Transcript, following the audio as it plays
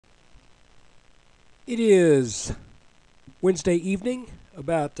It is Wednesday evening,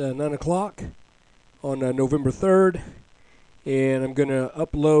 about 9 o'clock on November 3rd, and I'm going to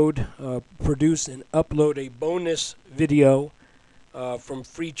produce and upload a bonus video from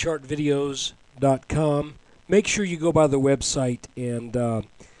freechartvideos.com. Make sure you go by the website and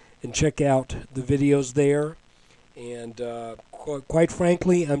check out the videos there. And quite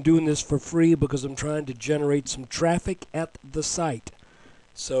frankly, I'm doing this for free because I'm trying to generate some traffic at the site.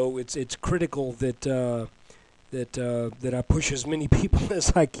 So it's critical that I push as many people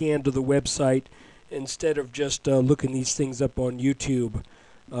as I can to the website instead of just looking these things up on YouTube.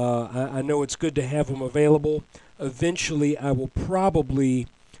 I know it's good to have them available. Eventually, I will probably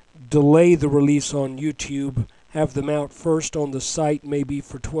delay the release on YouTube, have them out first on the site maybe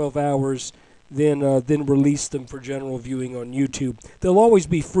for 12 hours, then release them for general viewing on YouTube. They'll always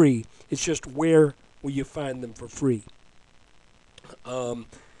be free. It's just where will you find them for free?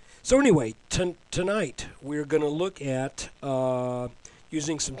 So anyway, tonight we're going to look at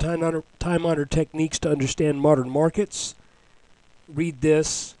using some time-honored techniques to understand modern markets. Read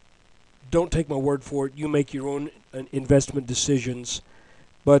this. Don't take my word for it. You make your own investment decisions.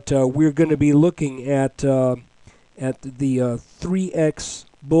 But we're going to be looking at the 3X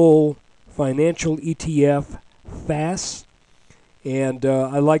Bull Financial ETF, FAS. And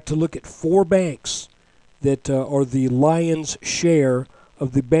I like to look at four banks that are the lion's share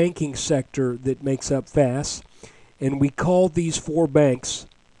of the banking sector that makes up FAS, and we call these four banks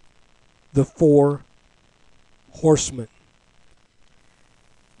the Four Horsemen.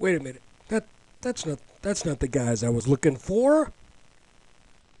 Wait a minute, that's not the guys I was looking for.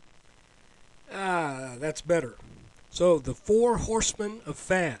 That's better. So the Four Horsemen of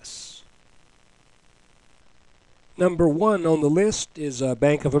FAS. Number one on the list is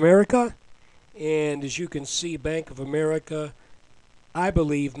Bank of America, and as you can see, Bank of America, I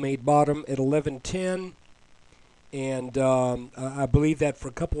believe, made bottom at 1110, and I believe that for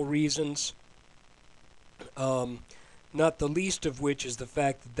a couple reasons, not the least of which is the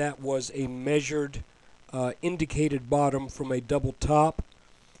fact that that was a measured, indicated bottom from a double top.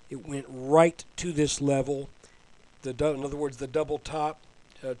 It went right to this level. In other words, the double top,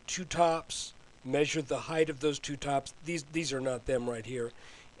 two tops, measured the height of those two tops. These are not them right here,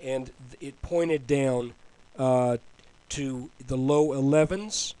 and it pointed down to the low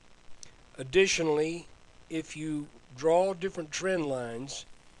 11s. Additionally, if you draw different trend lines,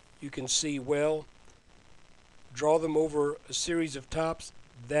 you can see, well, draw them over a series of tops.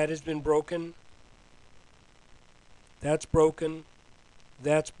 That has been broken. That's broken.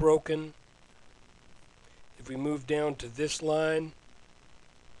 That's broken. If we move down to this line,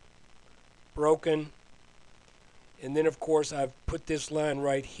 broken. And then, of course, I've put this line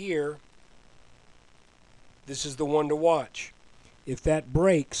right here. This is the one to watch. If that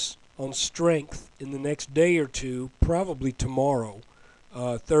breaks on strength in the next day or two, probably tomorrow,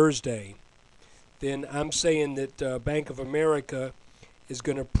 Thursday, then I'm saying that Bank of America is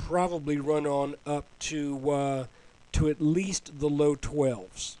going to probably run on up to at least the low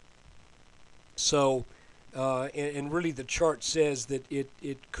 12s. So, and really the chart says that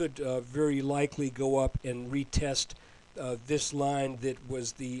it could very likely go up and retest this line that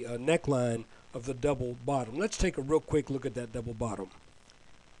was the neckline of the double bottom. Let's take a real quick look at that double bottom.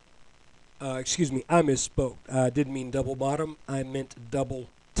 Excuse me, I misspoke. I didn't mean double bottom. I meant double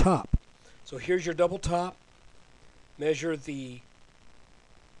top. So here's your double top. Measure the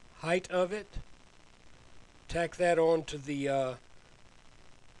height of it. Tack that on to the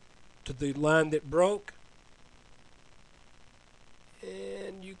line that broke.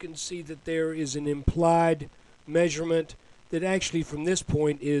 And you can see that there is an implied measurement that actually from this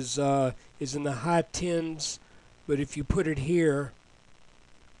point is in the high 10s, but if you put it here,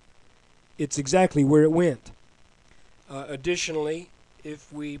 it's exactly where it went. Additionally,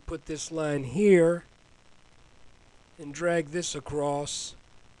 if we put this line here and drag this across,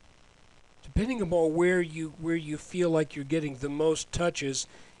 depending upon where you feel like you're getting the most touches,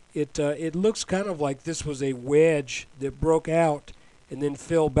 it looks kind of like this was a wedge that broke out and then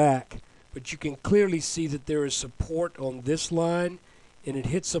fell back. But you can clearly see that there is support on this line, and it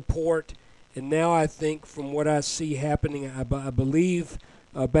hit support. And now I think from what I see happening, I believe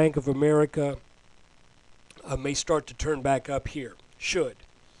Bank of America may start to turn back up here. Should.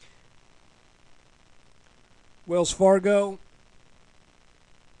 Wells Fargo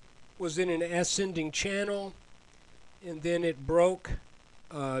was in an ascending channel, and then it broke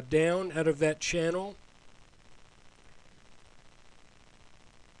down out of that channel.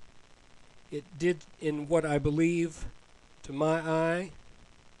 It did in what I believe, to my eye,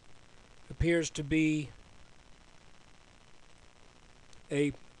 appears to be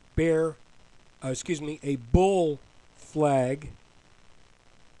a bear a bull flag.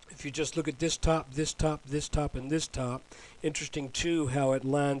 If you just look at this top, this top, this top, and this top, interesting too how it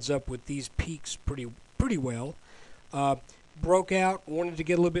lines up with these peaks pretty well. Broke out, wanted to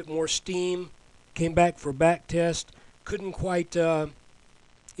get a little bit more steam, came back for back test, couldn't quite, it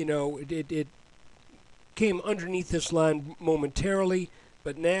came underneath this line momentarily,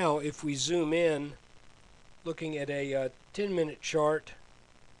 but now if we zoom in, looking at a 10-minute chart,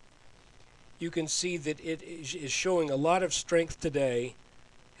 you can see that it is showing a lot of strength today,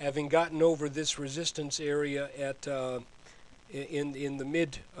 having gotten over this resistance area at in the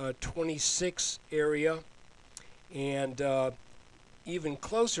mid 26 area, and even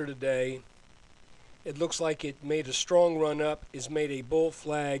closer today, it looks like it made a strong run up, is made a bull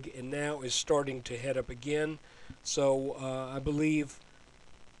flag, and now is starting to head up again. So I believe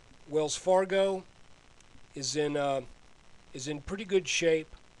Wells Fargo is in pretty good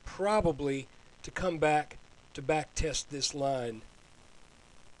shape, probably to come back to back test this line.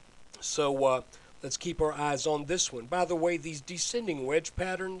 So let's keep our eyes on this one. By the way, these descending wedge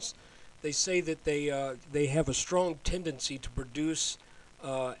patterns, they say that they have a strong tendency to produce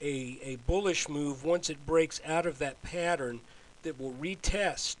a bullish move once it breaks out of that pattern that will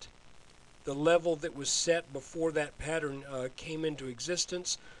retest the level that was set before that pattern came into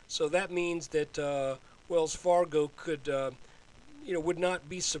existence. So that means that Wells Fargo could, would not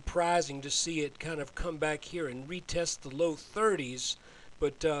be surprising to see it kind of come back here and retest the low 30s,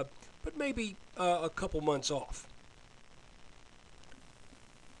 but maybe a couple months off.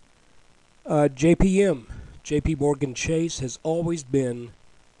 JP Morgan Chase has always been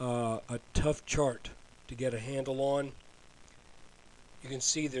a tough chart to get a handle on. You can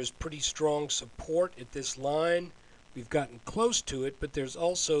see there's pretty strong support at this line. We've gotten close to it, but there's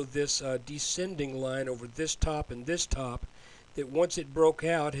also this descending line over this top and this top that once it broke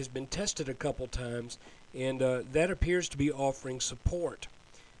out has been tested a couple times, and that appears to be offering support.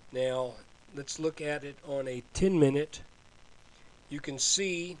 Now let's look at it on a 10-minute. You can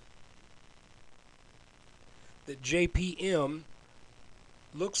see that JPM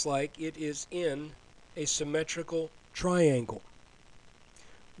looks like it is in a symmetrical triangle.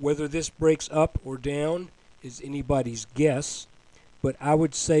 Whether this breaks up or down is anybody's guess, but I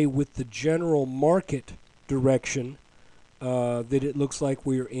would say with the general market direction that it looks like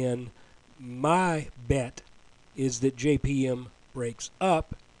we're in, my bet is that JPM breaks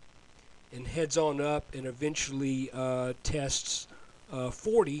up and heads on up and eventually tests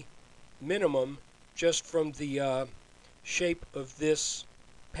 40 minimum just from the shape of this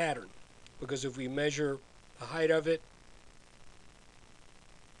pattern, because if we measure the height of it,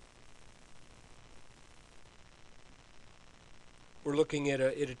 we're looking at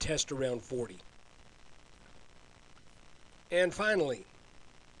a test around 40. And finally,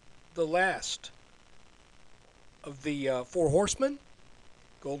 the last of the four horsemen,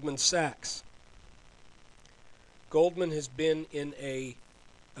 Goldman Sachs. Goldman has been in an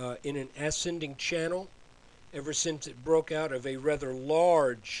ascending channel ever since it broke out of a rather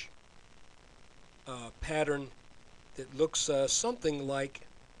large pattern that looks something like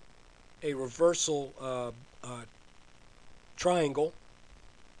a reversal triangle.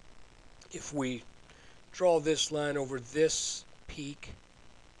 If we draw this line over this peak,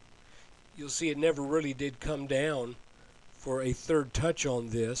 you'll see it never really did come down for a third touch on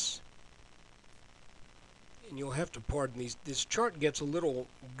this. And you'll have to pardon these. This chart gets a little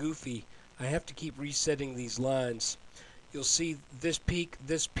goofy. I have to keep resetting these lines. You'll see this peak,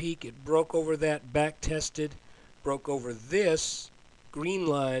 it broke over that, back tested, broke over this green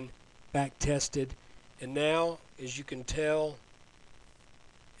line, back tested, and now, as you can tell,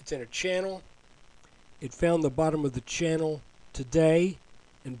 it's in a channel. It found the bottom of the channel today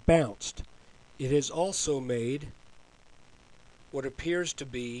and bounced. It has also made what appears to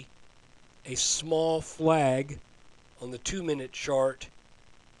be a small flag on the 2-minute chart,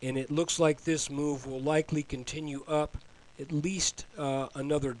 and it looks like this move will likely continue up at least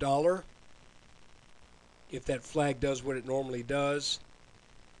another $1 if that flag does what it normally does.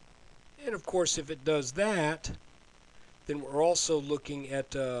 And of course, if it does that, then we're also looking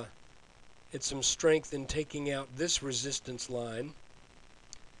at some strength in taking out this resistance line.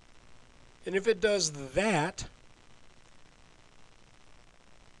 And if it does that,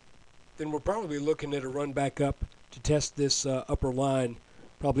 then we're probably looking at a run back up to test this upper line,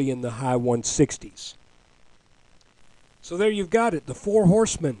 probably in the high 160s. So there you've got it, the four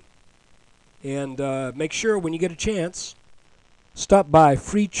horsemen. And make sure when you get a chance, stop by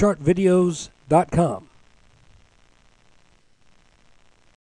freechartvideos.com.